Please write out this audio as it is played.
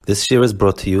This year is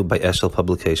brought to you by Eshel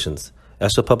Publications.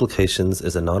 Eshel Publications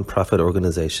is a non-profit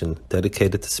organization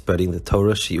dedicated to spreading the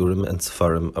Torah, Shiurim, and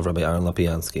Sefarim of Rabbi Aaron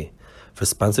Lapiansky. For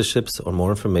sponsorships or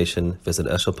more information, visit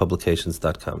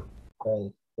eshelpublications.com.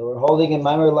 Okay, so we're holding in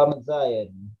Mammar Lamed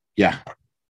Zayin. Yeah.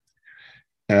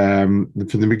 From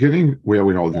the beginning, where are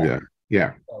we holding there?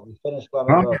 Yeah. So we finished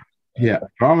Lamed. Yeah.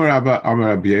 Rabbah,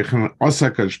 Rabbi Yechon,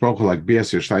 Osaka, Shpoch, like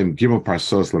Bias Yershtaim, Gimel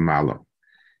Parsos Lamalo.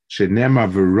 Shenema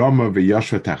v'Roma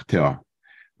v'Yoshua Tachteha.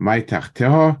 Mai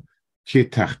Tachteha, Ki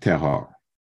Tachteha.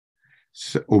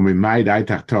 Umimai Dai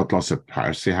Tachteha Tlosa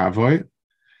Parsi Havoi.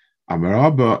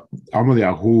 Amarabba, Amali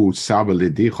Ahu Saba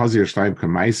Lidi, Chazi Yershtaim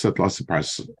Kamaisa Tlosa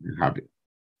Parsi Habi.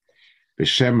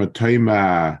 B'Shem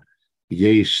Toima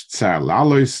Yesh Tsar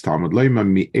Lalois, Talmud Leima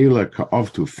Mi'ela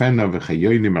Ka'ovtu Fena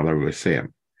v'Chayonim Ala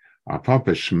Ruseim.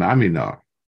 Apapa Shmamina.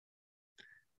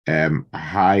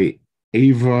 Hai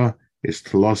Eva is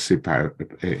Tlosi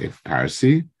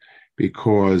Parsi,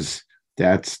 because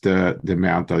that's the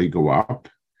amount that you go up.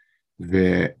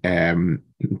 The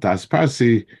Das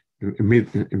Parsi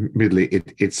midly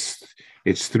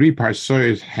it's 3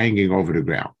 parsois hanging over the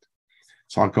ground.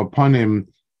 So upon him,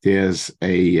 there's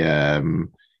a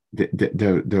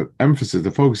the emphasis,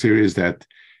 the focus here is that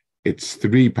it's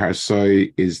 3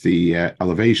 parsoi is the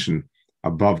elevation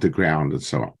above the ground and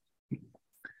so on.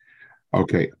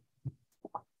 Okay.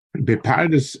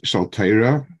 Bepardes shal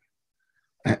Torah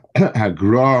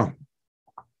hagra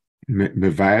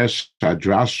mevayesh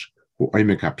shadrash hu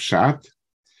oimek hapshat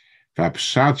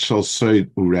v'hapshat shal soid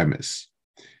uremes.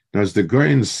 Now, as the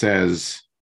Goyen says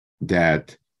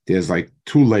that there's like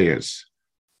 2 layers.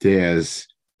 There's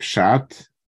pshat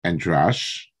and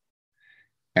drash,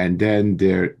 and then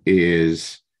there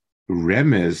is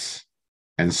remes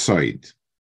and soid.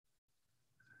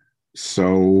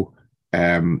 So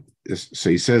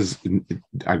he says,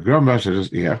 I will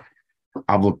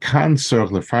cancer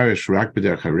lefarish rak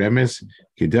b'der charemes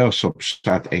kider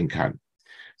shopshat enkan.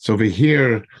 So over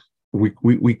here,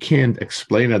 we can't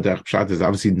explain that der pshat. There's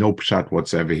obviously no pshat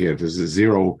whatsoever here. There's a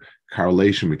 0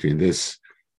 correlation between this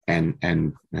and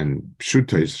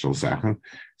pshutos shel zachen.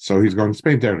 So he's going to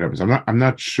explain der remes. I'm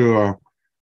not sure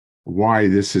why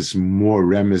this is more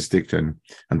remesdik than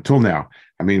until now.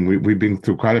 I mean, we've been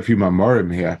through quite a few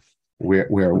Mammarim here, where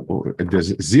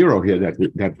there's 0 here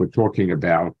that we're talking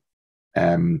about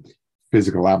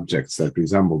physical objects that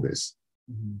resemble this.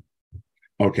 Mm-hmm.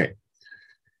 Okay.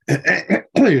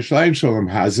 Yishlayim Shalom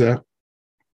Haza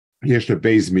Yesh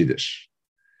Beis Midrash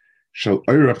Shal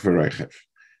Oirach V'Reichev.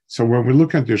 So when we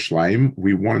look at Yishlayim,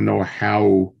 we want to know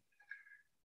how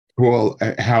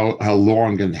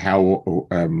long and how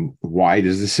wide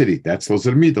is the city. Those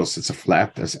are the midos. It's a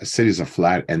city is a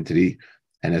flat entity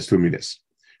and has 2 midas.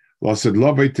 So he's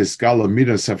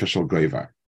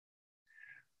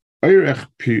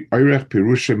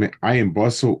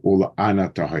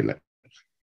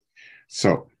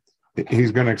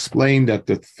going to explain that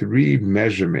the 3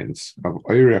 measurements of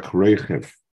Oirech,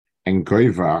 Reichev, and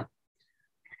Goiva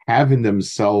have in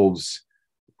themselves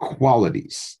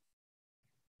qualities.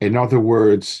 In other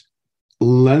words,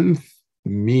 length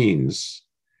means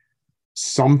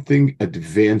something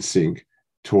advancing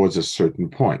towards a certain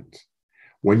point.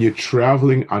 When you're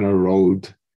traveling on a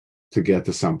road to get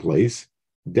to some place,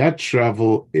 that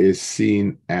travel is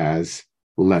seen as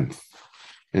length.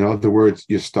 In other words,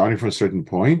 you're starting from a certain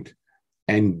point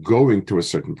and going to a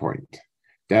certain point.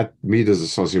 That meter is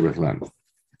associated with length.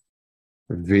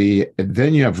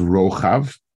 Then you have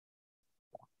Rochav.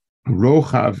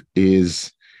 Rochav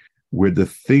is where the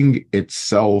thing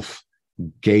itself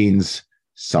gains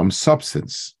some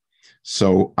substance.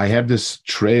 So I have this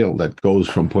trail that goes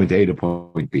from point A to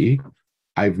point B.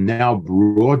 I've now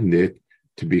broadened it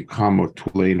to become a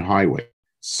 2-lane highway.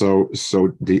 So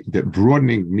the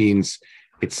broadening means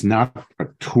it's not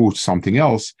to something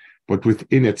else, but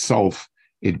within itself,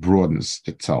 it broadens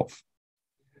itself.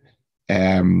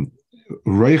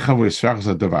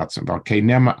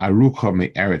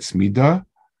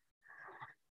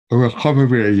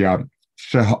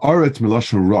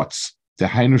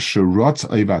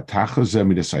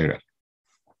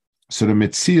 So the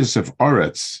metzius of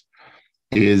Oretz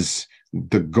is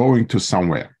the going to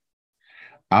somewhere.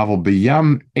 Aval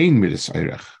b'yam ein midas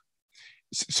eirech.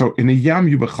 So in a yam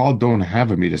you b'chal don't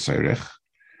have a midas eirech.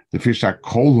 The fish are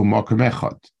kol hu makom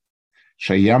echad.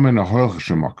 Sheyam en a holch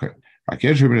shemakom.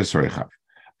 Akesh midas eirech. A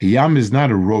yam is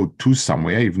not a road to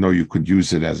somewhere, even though you could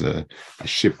use it as a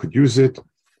ship could use it,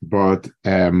 but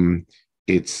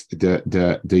it's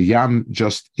the yam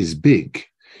just is big.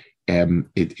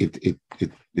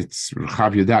 It's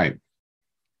Rachav Yadayim.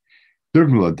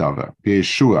 Durgmula Dava,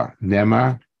 Yeshua,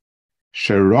 Nema,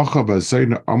 Sherocha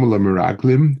v'zayna amula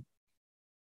miraglim,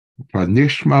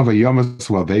 v'nishma v'yomas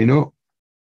laveno,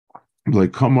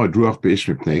 v'lekoma druach b'ish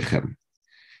mipneichem.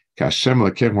 Kashem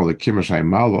lekem lekim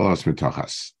shaymal v'alas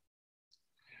mitachas.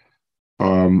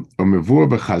 Umevur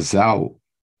b'chazal,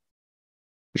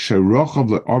 sherocha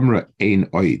v'omra ein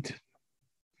oid.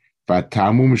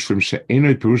 V'atamu mishrim she'ein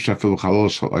oid pirusha fil chalol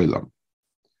shel oilam.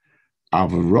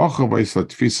 Avrocha v'isla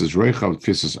tfisas reicha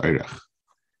v'tfisas oirech.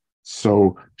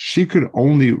 So she could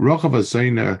only Rachav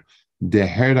Azayna the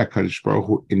Herda Kadosh Baruch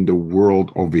Hu in the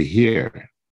world over here,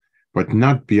 but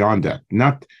not beyond that.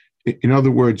 Not, in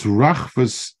other words,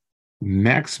 Rachva's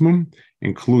maximum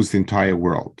includes the entire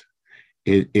world.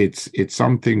 It's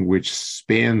something which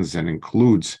spans and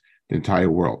includes the entire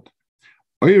world.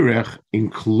 Oirech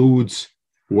includes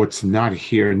what's not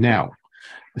here now.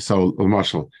 So,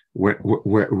 Marshall, where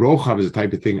Rochav is the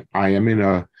type of thing, I am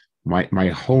in my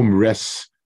home rests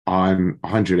on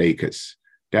 100 acres.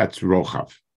 That's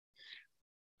Rochav.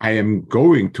 I am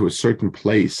going to a certain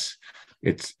place.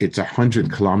 It's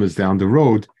 100 kilometers down the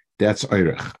road. That's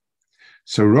Oirech.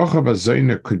 So Rochav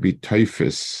Azayna could be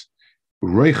Taifis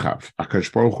Reichav,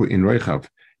 Akash Baruch Hu in Reichav,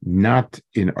 not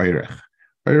in Oirech.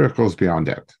 Oirech goes beyond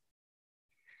that.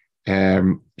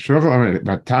 Batamu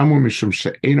mishum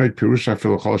she'enoid pirusha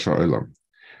fil chol sha'olam.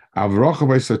 Avrochav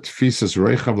v'isa tfisas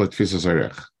Reichav l'tfisas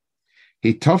Oirech.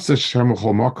 He tufts a Shem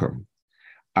Chol Makom,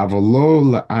 Avalo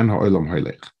la'an ha'olam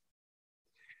hoilech.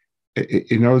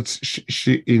 You know,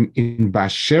 she in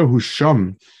Basher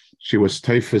Husham, she was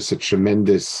typhus a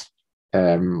tremendous.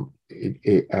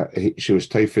 She was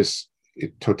typhus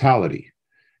totality,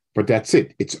 but that's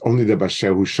it. It's only the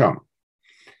Basher Husham.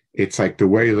 It's like the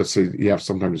way, let's say, you have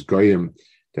sometimes goyim,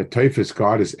 that typhus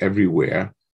God is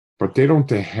everywhere, but they don't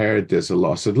inherit there's a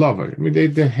lost lover. I mean, they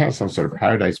have some sort of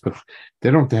paradise, but they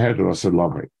don't inherit a lost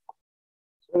lover.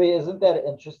 I mean, isn't that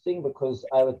interesting? Because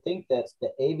I would think that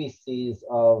the ABCs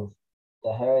of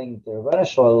the herring, the Rebbeinu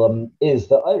Shalom, is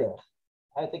the Eirech.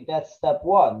 I think that's step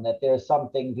one, that there's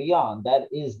something beyond. That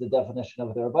is the definition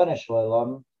of the Rebbeinu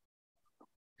Shalom.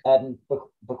 And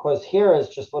because here is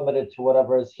just limited to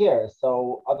whatever is here.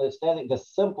 So understanding, the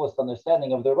simplest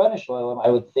understanding of the Rebbeinu Shalom, I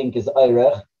would think, is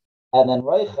Eirech. And then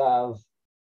Reichav,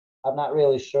 I'm not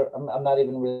really sure. I'm not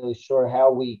even really sure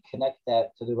how we connect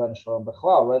that to the Rebbeinu Shalom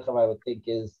B'chlal. Reichav, I would think,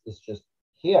 is just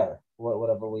here,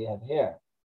 whatever we have here.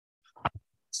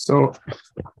 So,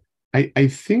 I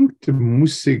think the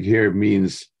musig here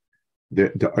means the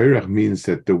Eirech means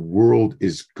that the world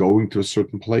is going to a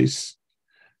certain place,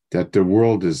 that the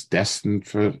world is destined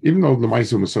for. Even though the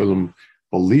Ma'aseh Musalim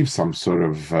believe some sort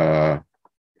of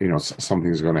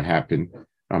something's going to happen,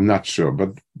 I'm not sure,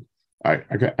 but. I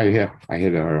hear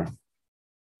her.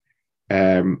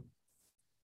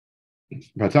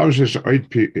 But I was just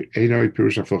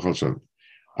Pirusha Filchashan.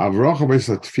 Avrocha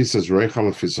Vesat Fisas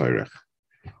Reichal Fisairech.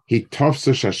 He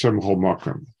tofses Hashem Chol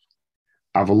Makam.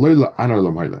 Avaloila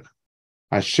Anolam Hailech.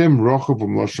 Hashem Rochav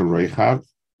Umloshon Reichav.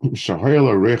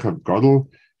 Shahoyla Reichav Godel.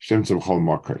 Shem Tzim Chol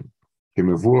Makam.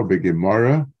 Himavua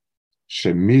Begemara.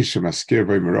 Shemi Shemaskir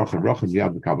Vaymerochav Rochav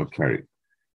Yad Bekabel Keri.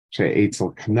 She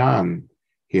Eitzel Knan.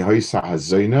 He hoisa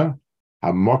hazayna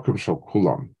hamakom shel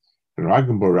kulam,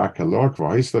 ragam borak elok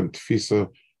v'hoislam tfisa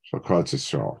shel kol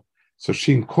Yisrael. So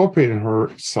she incorporated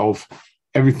herself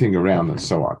everything around and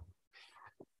so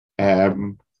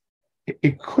on.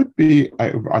 It could be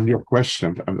on your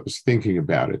question. I was thinking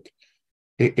about it.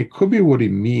 It could be what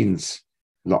it means.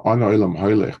 La'an olam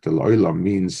hoilech. The olam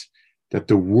means that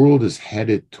the world is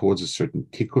headed towards a certain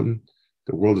tikkun.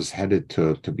 The world is headed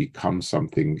to become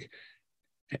something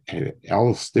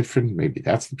else different. Maybe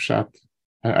that's the pshat.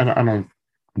 I don't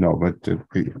know, but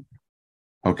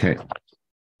okay.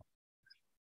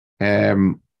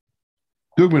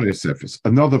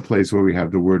 Another place where we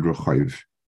have the word rochav.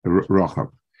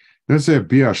 Let's say a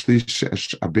biar shlish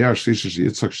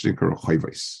yitzchak shtinker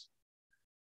rochayvais.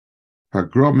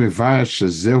 Hagrom mevaya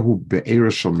shezehu be'er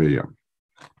shel Miriam.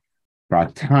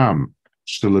 Ba'atam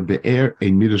shtel be'er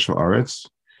ein midah shel aretz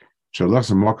shalach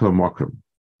z'makom makom.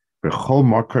 Bechol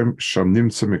makom sham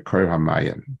nimtza mikor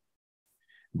hamayan.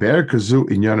 Be'er kazu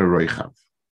inyan roichav.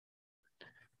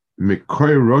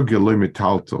 Mikor rogel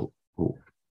metalto hu.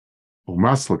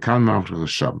 Umas lakan mamshel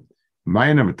sham.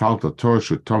 Mayna metalto tor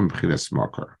shutom b'chinas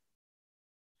makor.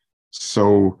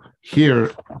 So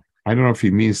here, I don't know if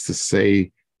he means to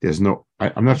say there's no.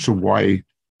 I'm not sure why.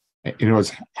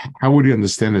 How would you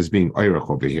understand as being oirach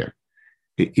over here?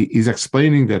 He's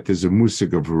explaining that there's a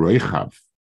musig of roichav.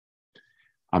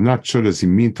 I'm not sure, does he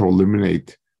mean to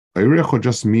eliminate oirach or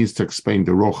just means to explain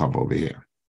the rochav over here?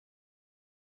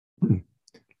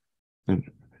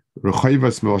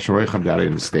 Rochayvas melosha roichav, that I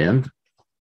understand.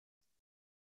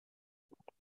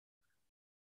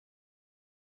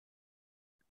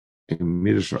 in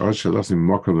Midrash Oshelas in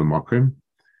Mokim Mokim,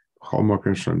 Chol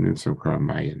Mokim Shom Nitzim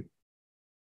Karamayin.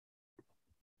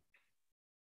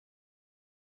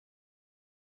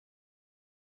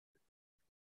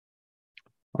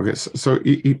 Okay, so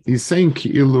he's saying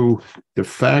Ki'ilu, the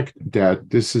fact that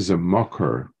this is a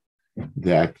Mokar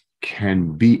that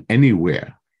can be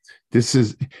anywhere. This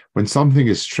is when something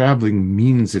is traveling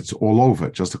means it's all over.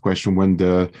 Just a question when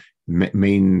the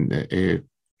main, I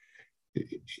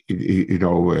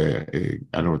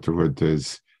don't know what the word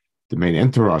is, the main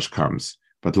entourage comes.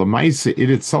 But Lamaisa, it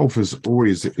itself is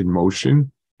always in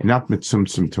motion and not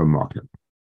mitzumtzum to a market.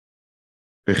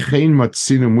 V'chein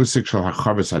matzinu musik shal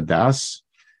hachaves hadas,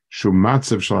 shu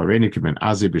matzav shal harenikim ben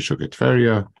azi b'shuk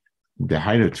etferia,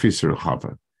 dehainu tfisir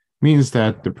chava. Means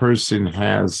that the person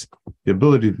has the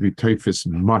ability to be teifis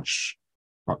much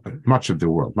of the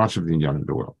world, much of the inyan of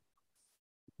the world.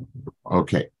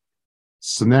 Okay.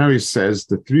 So now he says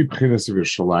the three b'chinas of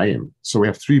Yerushalayim. So we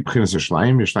have three b'chinas of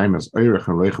Yerushalayim. Yerushalayim has Oirech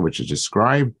and Reicha, which is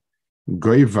described.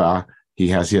 Goiva, he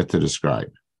has yet to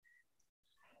describe.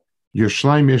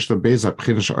 Yerushalayim yesh lebeza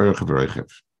b'chinas Oirech v'Reicha.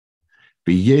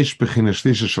 V'yesh b'chinas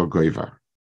shlisha shel Goiva.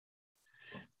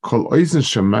 Kol oizen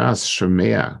shemas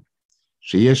shemea.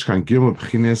 Sheyesh kan gimel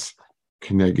b'chinas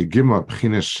k'neged gimel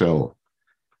b'chinas shel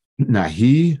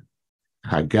Nahi,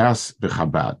 Hagas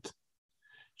v'Chabad.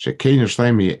 Shekein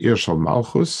Yerushalayim ye'ir shel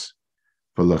Malchus,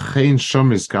 v'lechein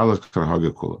shom is galat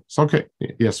k'hagakula. So okay,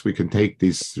 yes, we can take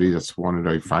these three. That's one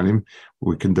that I find him.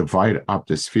 We can divide up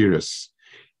the spheres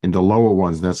in the lower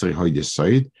ones, necessarily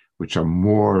Hoydeside, which are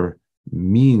more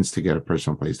means to get a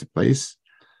person from place to place.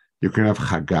 You can have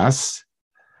Hagas,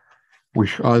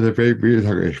 which are the very weird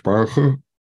Hagash Baruch Hu.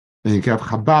 And you can have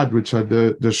Chabad, which are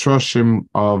the Shoshim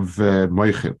of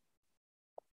Moichin.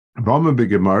 V'amar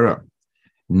b'Gemara,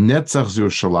 Netzach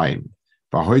Yerushalayim,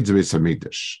 v'hoyd Beis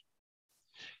Hamikdash.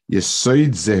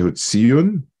 Yesoid zehu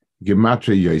Tziyun,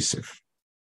 Gematria Yosef.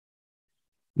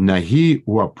 Nahi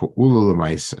hu ha'po'ula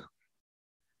l'maisa.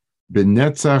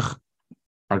 B'netzach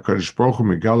HaKadosh Baruch Hu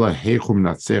megala heichu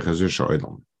menatzech hazir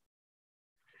sha'olam.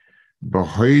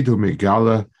 B'hoyd hu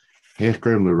megala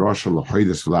heichkerim l'rosha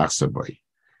l'hoydes v'lach sabay.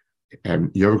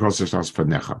 Yovakos Yishnas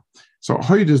Panecha. So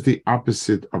Hoyd is the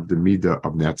opposite of the Midah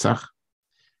of Netzach.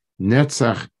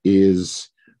 Netzach is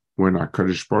when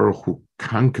HaKadosh Baruch Hu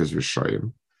conquers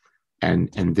Rishayim,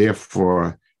 and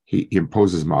therefore he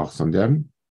imposes malchus on them.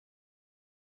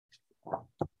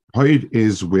 Hoyd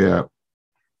is where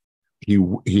he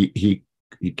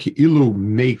Ki'ilu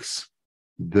makes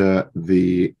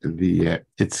Hoyd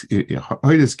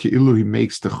is Ki'ilu, he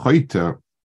makes the Chayta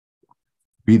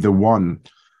be the one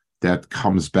that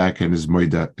comes back and is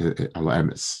moida al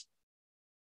emes.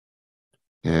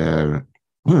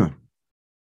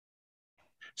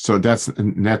 So that's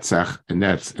netzach, and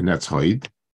that's hoid.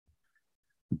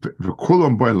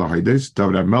 V'kulam boy lahoides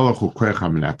davar hamelech hu koach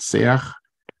hamenatzeach,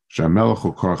 shehamelech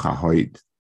hu koach hahoid.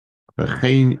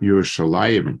 V'chein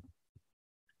Yerushalayim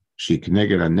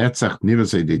shekneged hanetzach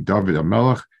nivasei de David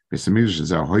hamelech v'semish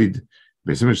zahoid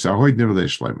nivasei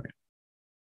shleimei.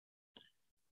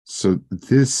 So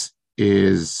this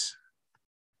is,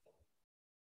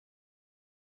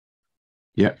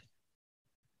 yeah,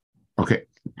 okay.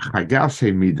 Chagas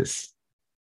midas,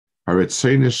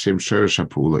 haretzenis shem shorish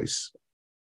hapulos.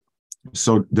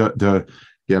 So the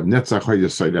you have netzach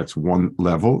hoydesai, that's one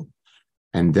level,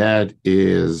 and that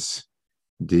is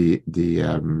that's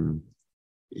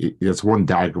one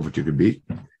dag of what you could be.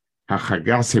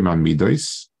 Hachagas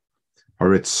midas,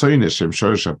 haretzenis shem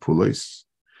shorish hapulos.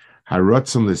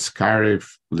 Harotzon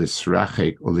l'skarif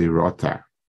l'srachek ulirota.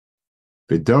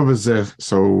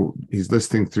 So he's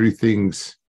listing three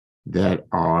things that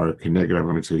are connected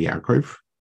to Yaakov.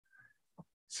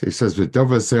 So he says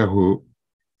v'dovazehu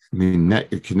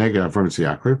connected to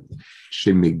Yaakov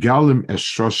shemigalim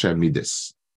eshrosha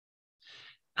midas.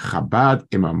 Chabad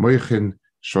imamoichin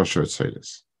shrosha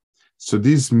tzeides. So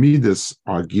these midas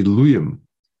are giluyim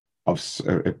of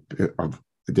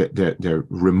they're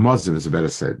remuzim, is better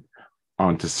said,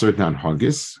 onto certain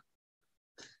anhagis,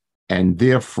 and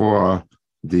therefore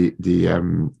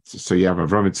so you have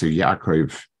Avram to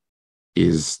Yaakov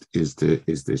is the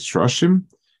Shroshim,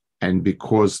 and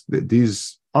because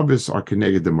these others are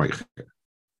connected to Moiche.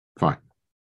 Fine.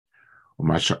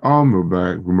 What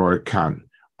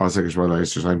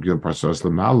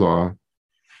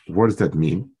does that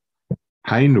mean?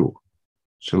 Hainu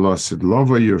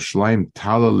shelasidlova Yerushalayim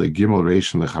tala legimel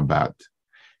reishon lechabad.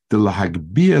 The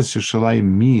Lahagbias Yerushalayim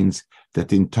means that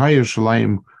the entire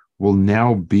Yerushalayim will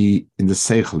now be in the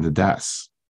Seichel, the Das.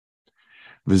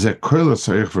 V'zeh koil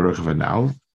ha'soirech v'roich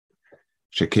v'nal,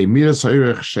 shekei miras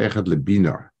ha'oirech sheichet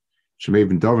lebina,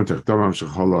 Shemevin Dovin Techdomam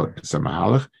Shechola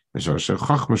Samahalach, and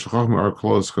Shachachma Shachachma are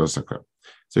close Chosaka.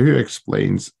 So here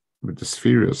explains with the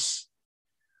spheres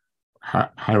how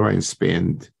do I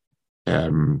expand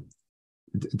the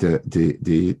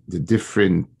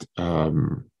different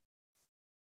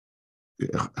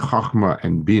Chachma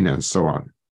and Bina and so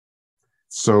on.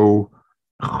 So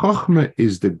Chachma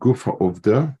is the gufa of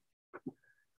the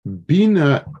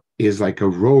Bina is like a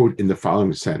road in the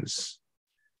following sense.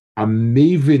 I'm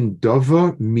mevin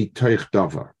dava mitoich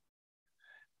dava.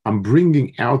 I'm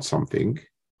bringing out something,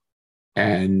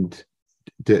 and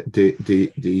it's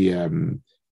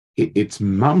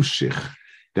mamshich,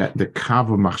 that the kav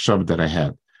machshav that I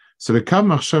had. So the kav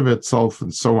machshav itself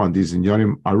and so on, these in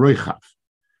yonim aroichav.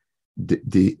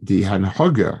 The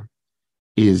hanhaga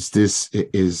is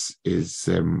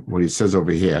what he says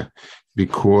over here,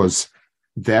 because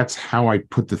that's how I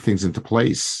put the things into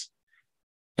place.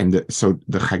 And so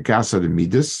the chagas are the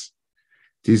midas.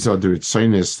 These are the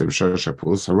ritzonis, the Rosh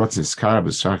Hashanah, Harotzin Skara,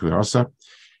 B'Shach L'Rasa,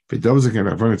 V'Dov Zekin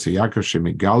Ravon to Yaakov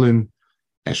Shemegalin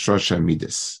Eshrosh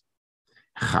Midas.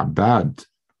 Chabad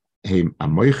Heim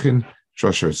Amoichin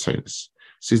Shrosh Ritzonis.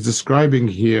 So he's describing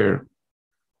here.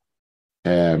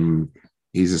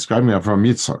 He's describing Avram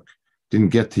Yitzchak. Didn't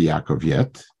get to Yaakov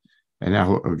yet, and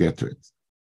now he'll get to it.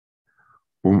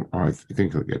 I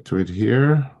think he'll get to it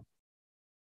here.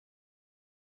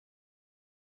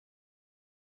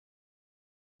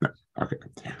 Okay.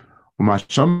 So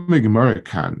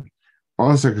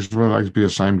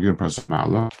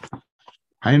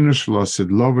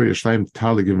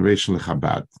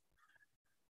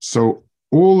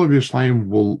all of Yerushalayim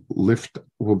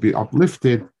will be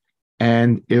uplifted,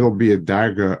 and it'll be a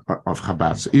dagger of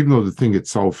Chabad. So even though the thing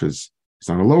itself is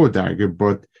on a lower dagger,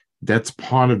 but that's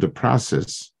part of the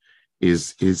process.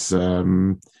 Is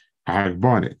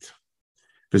Agbonit.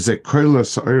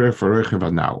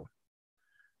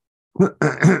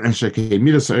 And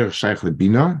Shekemira Sairach Shaykh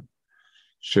Lebina,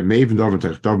 Shemevin Dov and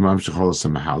Techdov Mamshechol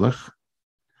Samahalach,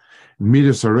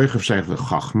 Mira Sairach of Shaykh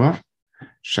Lechachma,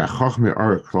 Shachachme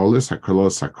Ar Klolis,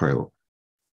 Hakolos Hakoil.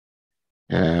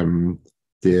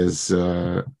 There's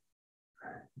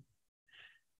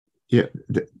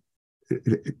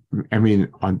I mean,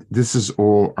 this is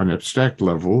all on abstract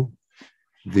level.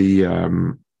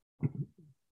 So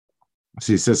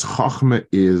he says Chachma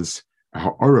is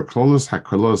Ha'ara Klolos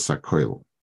Hakolos Hakoil.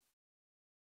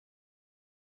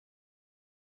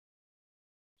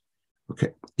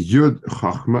 Okay, Yud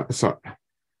Chachma. So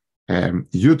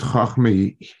Yud Chachma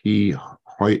he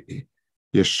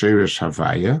Yesherish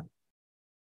Havaya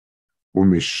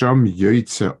Umisham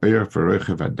Yoitze Oyer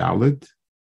Veroche Vadalid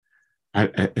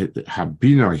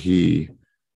Habina he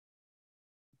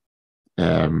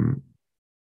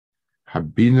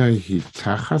Habina he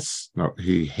Tachas. No,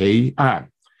 he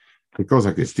it goes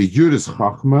like this. The Yud is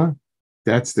Chachma,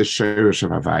 that's the Sherish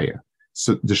of Havaya.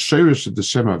 So the Sherish of the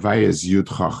Shem Havaya is Yud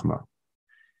Chachma.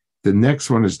 The next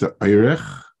one is the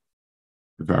Eirech,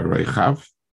 Vareichav,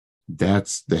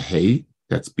 that's the Hey,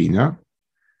 that's Bina.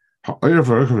 Ha'eirech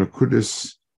Vareichav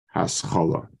Nekudis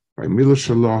Haschala. By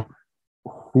Milashallah,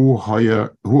 Hu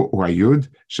Hayud,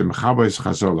 Shemchaba is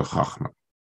Chazor LeChachma.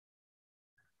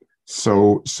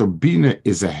 So Bina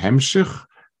is a Hemshich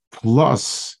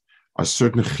plus a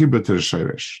certain chibur to the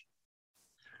shirish.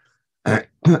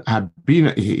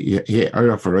 Habina he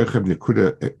ara farechav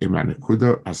nekuda iman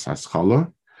nekuda as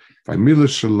haschala. V'milu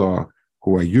shelo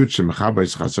hu ayud shemechaba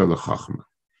is chazor lechachma.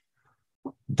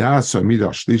 Das amida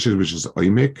shlishes which is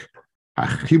oimek a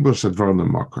chibur shadvar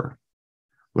lemakar.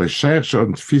 Le'shayach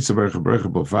shon tfisa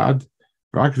berecha b'vad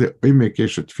v'ak the oimek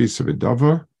yesh tfisa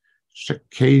v'dava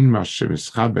shekein mashem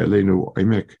ischab elenu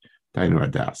oimek tainu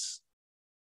adas.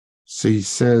 So he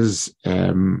says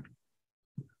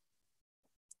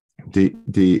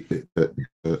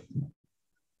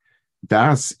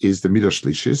das is the midrash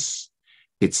lishis.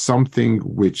 It's something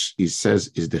which he says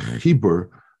is the chibur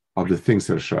of the things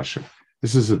that are shasha.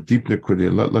 This is a deep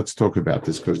nekudah. Let's talk about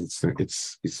this because it's going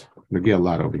to get a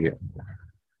lot over here.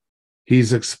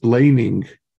 He's explaining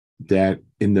that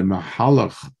in the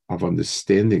mahalach of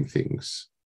understanding things.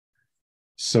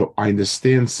 So I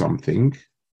understand something.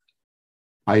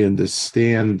 I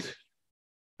understand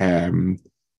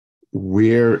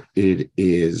where it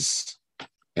is.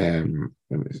 Let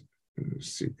me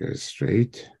see, guys,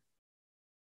 straight.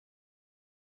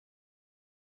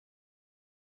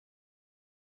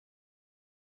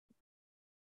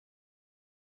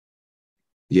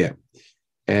 Yeah.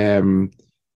 The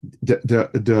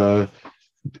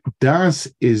das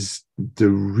is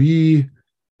the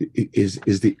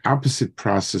opposite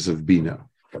process of bina.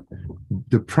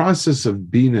 The process of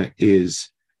bina is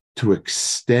to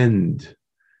extend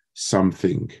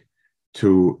something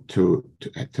to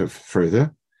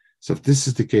further. So if this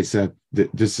is the case, that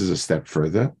this is a step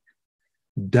further.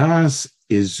 Das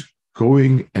is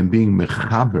going and being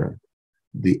mechaber,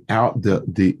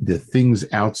 the things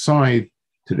outside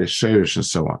to the sherish and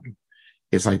so on.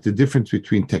 It's like the difference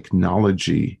between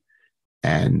technology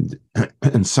and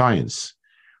science,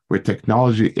 where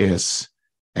technology is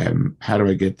how do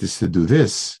I get this to do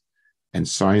this, and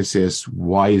science is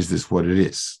why is this what it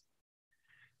is.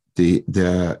 The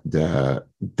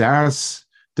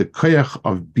koyach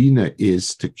of bina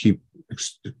is to keep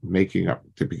making up,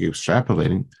 to keep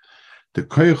extrapolating. The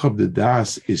koyach of the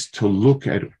das is to look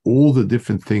at all the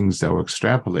different things that were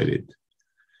extrapolated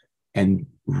and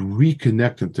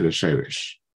reconnect them to the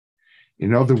sherish.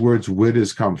 In other words, where does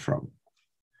this come from?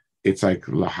 It's like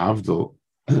lahavdil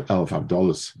elf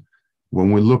abdolas.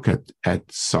 When we look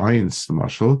at science, the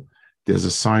marshal, there's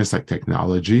a science like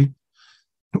technology,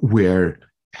 where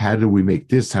how do we make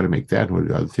this, how to make that, what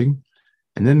the other thing.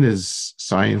 And then there's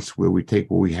science where we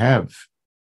take what we have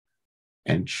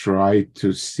and try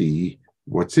to see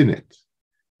what's in it.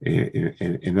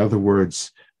 In other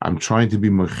words, I'm trying to be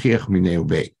mechiach minei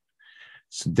obey.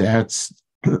 So that's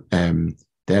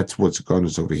what's going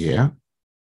on over here.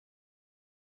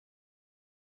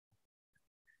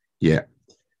 Yeah.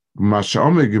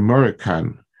 Masha'omer Gemara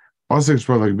kan also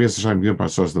explore like Beis Hashem Gim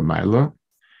Pasos the Maila.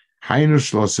 Hainu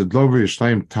Shlosid Lover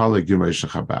Yishlayim Tala Gimra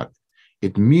Chabad.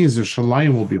 It means the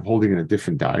Shalayim will be holding in a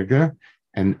different darga,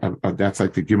 and that's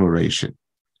like the Gimuration.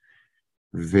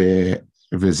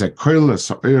 V'zekoyla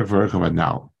sa'oirech v'orech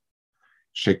v'nal.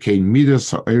 Shekein midas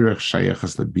sa'oirech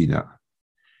shayachas lebina.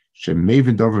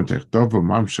 Shemevin dover tech dover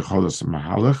mam shecholas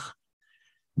mahalach.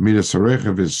 Midas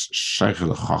sa'oirech v'is shayach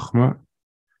l'chachma.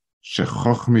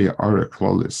 Shechochmi ya'arech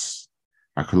klolis.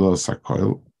 Aklolis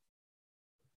ha'koil.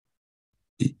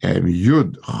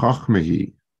 Yud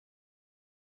chachmehi.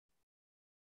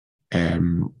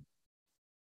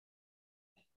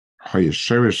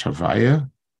 Hayesherish Havaya.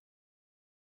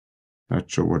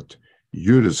 Not sure what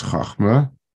Yud is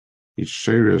Chachma. It's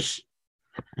Sherish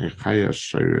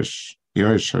Hayesherish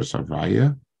Yosherish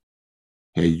Havaya.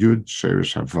 Hey Yud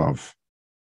Sherish Havav.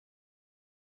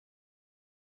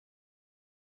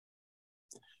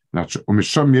 Not sure.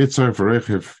 Umisham Yetzer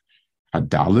Varechiv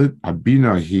Adalit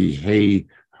Abina He Hey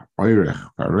Oirech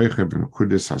Varechiv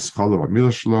Mekudis Haschala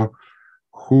Vamilashlo.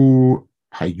 Who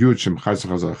hayud shem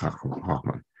chazar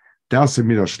chachman. Das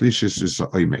mina shlishis is a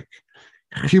oimek.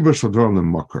 Chibur shadron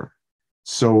lemakar.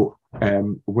 So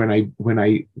when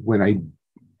I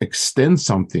extend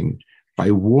something by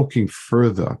walking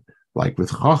further, like with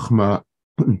chachma,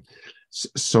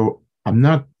 so I'm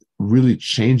not really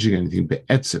changing anything.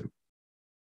 Be'etzim,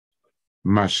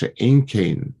 masha ein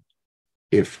kain.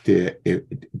 If the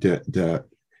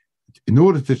in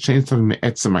order to change something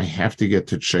me'etzim, I have to get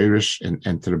to cherish and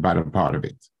to the bottom part of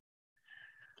it.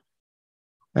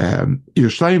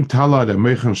 Yerushalayim tala the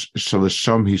meichen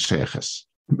shalasham hi sheches.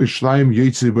 Yerushalayim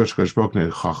yitzi b'osh kashbok ne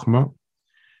chachma.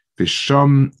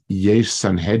 V'sham yesh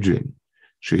Sanhedrin.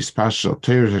 She's pashal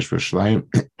teresh Yerushalayim.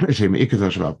 Shem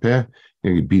iketash v'apeh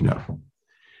bina.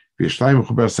 Yerushalayim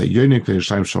chuber sayonik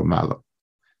v'Yerushalayim shal mala.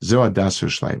 Zo adas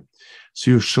Yerushalayim.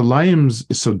 So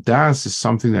so das is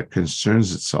something that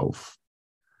concerns itself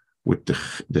with the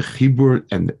chibur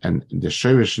and the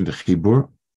sherish and the chibur,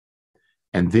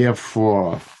 and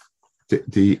therefore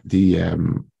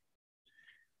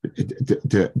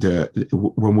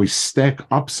when we stack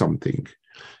up something,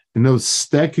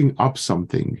 stacking up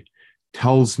something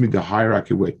tells me the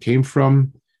hierarchy where it came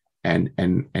from and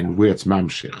where it's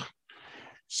mamshich.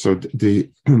 So the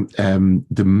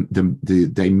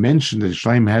dimension that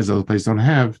Yerushalayim has that other places don't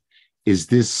have is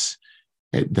this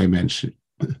dimension.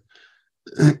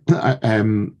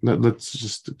 Let's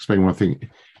just explain one thing.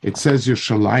 It says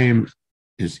Yerushalayim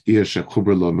is ir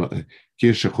shechubro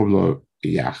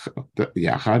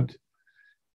yachad.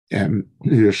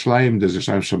 Yerushalayim does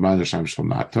Yerushalayim Shalman, Yerushalayim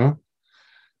Shalmata.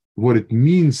 What it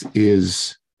means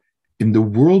is, in the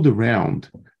world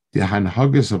around, the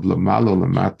hanhagas of lamala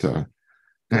lamata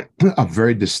are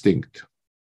very distinct.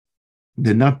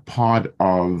 They're not part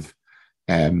of,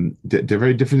 they're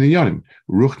very different in Yonim.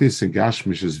 Ruchnis and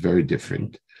Gashmish is very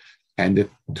different. And they're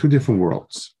two different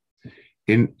worlds.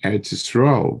 In Eretz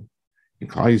Yisrael, in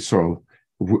Klal Yisrael,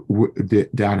 the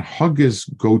Anhagas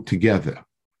go together.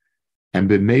 And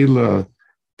B'meila,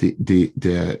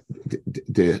 the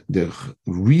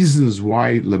reasons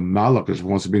why Lamalach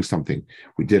wants to bring something.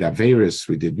 We did Averis,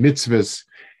 we did mitzvahs,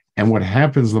 and what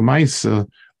happens, Lamaisa,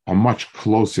 are much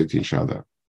closer to each other.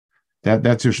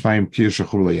 That's Yerushalayim Kir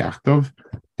Shechur Yachtov.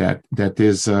 That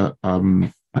is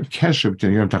That's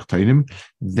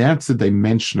the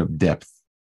dimension of depth.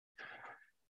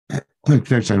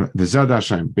 The Zad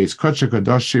Hashem, Beis Kodesh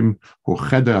Kadoshim, Hu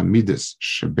Cheder Amidas,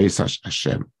 Shebeis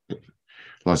Hashem.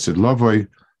 Lasid Lovoi,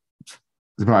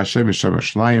 Zba Hashem Yishem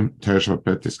Shleim, Teresh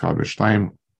Vapet Iskal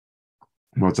B'Shleim,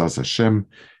 Motzas Hashem,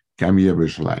 Gam Yeh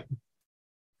B'Shleim.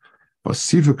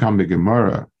 Vasifu Kam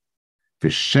B'Gemara,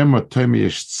 V'Shem Otoim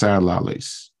Yesh Tzar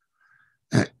Lalis.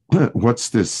 What's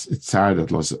this tzar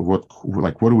that was what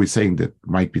are we saying that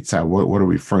might be tzar? What are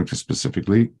we referring to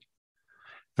specifically?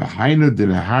 V'hainu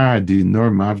dinahar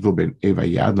dinor mavdol ben eva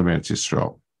yad l'meretz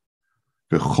Yisrael.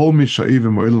 V'chol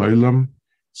mishayivim o'ilam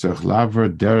tzarich laver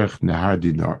derech nahar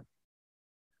dinor.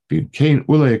 V'kein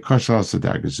ulay koshal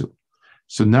sadagazu.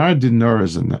 So nahar dinor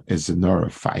is a nor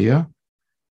of fire,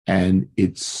 and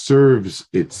it serves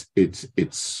its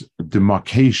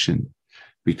demarcation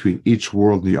between each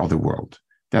world and the other world.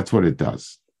 That's what it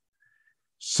does.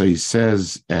 So he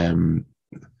says,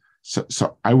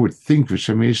 so I would think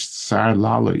V'shemesh Tsar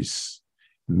Lalos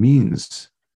means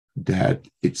that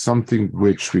it's something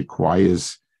which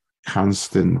requires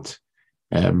constant.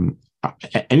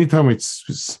 Anytime I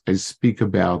speak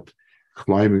about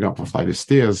climbing up a flight of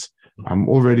stairs, I'm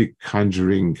already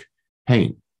conjuring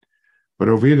pain. But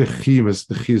over here, the chi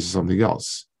is something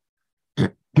else.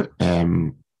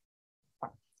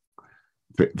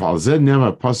 ועל זה נאמר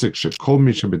הפסוק שכל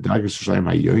מי שבדרגת ירושלים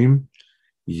היום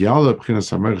יעלה לבחינת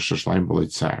המלך של ירושלים בלי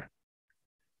צער.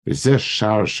 וזה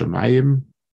שער השמיים,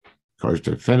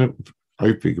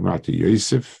 אופי גמרת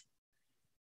יוסף,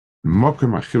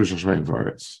 מוקם החיבור של ירושלים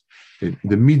וארץ.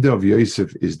 The midah of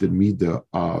Yosef is the midah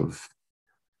of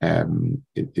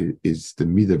is the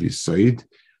midah of Yesod,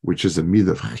 which is a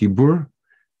midah of Chibur,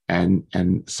 and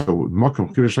so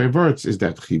mokam Chibur Yerushalayim v'aretz is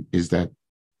that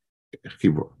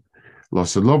Chibur. So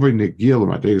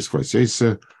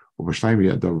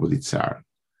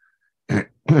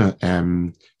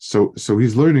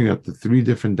he's learning that the three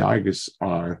different dagas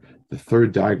are, the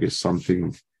third dag is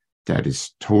something that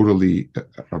is totally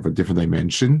of a different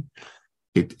dimension.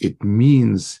 It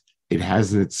means it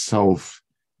has in itself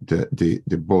the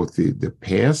both the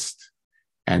past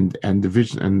and the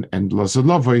vision and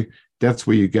Lasalavoi. That's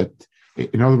where you get.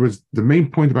 In other words, the main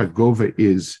point about Gova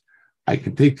is I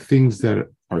can take things that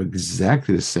are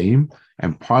exactly the same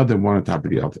and part of them one on top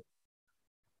of the other.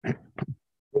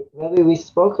 Rabbi, we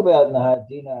spoke about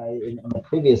Nahadina in the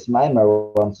previous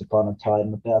Mammar once upon a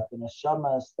time about the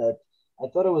neshamas that I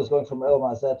thought it was going from Elam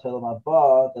Hazeh to Elam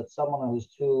Haba, that someone who's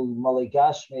too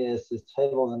Maligashmias is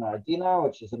table in Nahadina,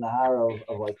 which is a Nahar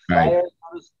of like fire,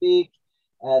 so to speak.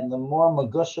 And the more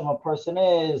Magushim a person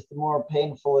is, the more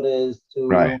painful it is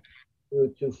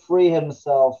to free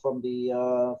himself from the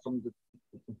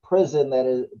prison that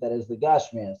is the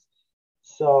Gashmias.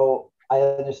 So I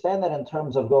understand that in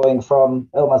terms of going from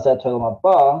El Mazet to El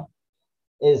Mabba,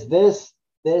 is this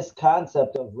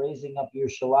concept of raising up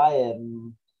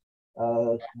Yerushalayim,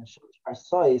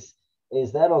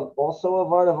 is that also a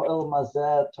word of El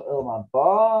Mazet to El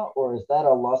Mabba, or is that a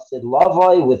Lasid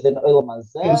Lavai within El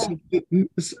Mazet?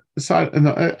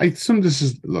 I assume this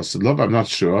is Lasid Lav, I'm not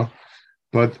sure.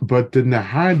 But the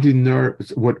Nahar Dinar,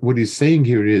 what he's saying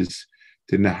here is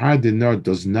the Nahar Dinar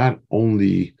does not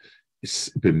only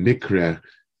b'mikra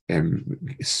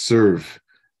serve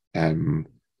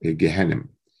Gehenim.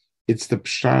 It's the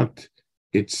pshat.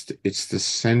 It's the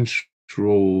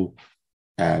central.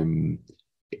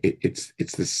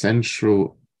 It's the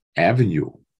central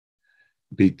avenue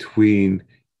between.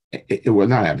 Well,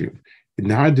 not avenue.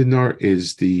 Nahar Dinar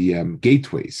is the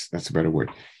gateways. That's a better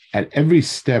word. At every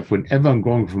step, whenever I'm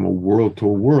going from a world to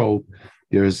a world,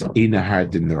 there's a Nahar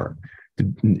Dinar.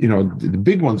 The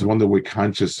big ones, the one that we're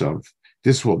conscious of,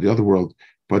 this world, the other world,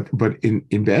 but in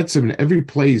Be'etzim, in every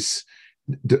place,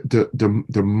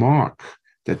 the mark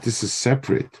that this is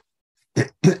separate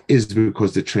is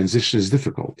because the transition is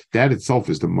difficult. That itself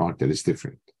is the mark that is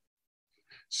different.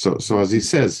 So as he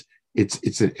says,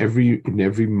 it's in every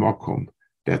makom.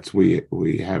 That's where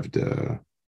we have the.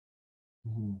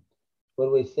 Mm-hmm.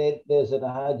 When we say there's an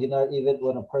ahad, even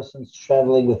when a person's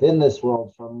traveling within this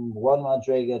world from one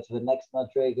madrega to the next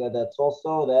madrega, that's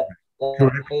also that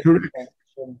correct.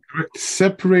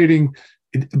 Separating,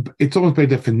 it's almost by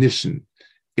definition.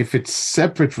 If it's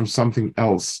separate from something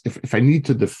else, if I need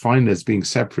to define it as being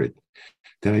separate,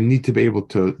 then I need to be able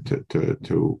to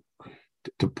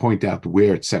point out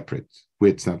where it's separate,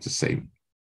 where it's not the same.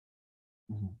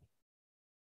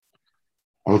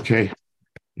 Okay,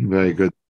 very good.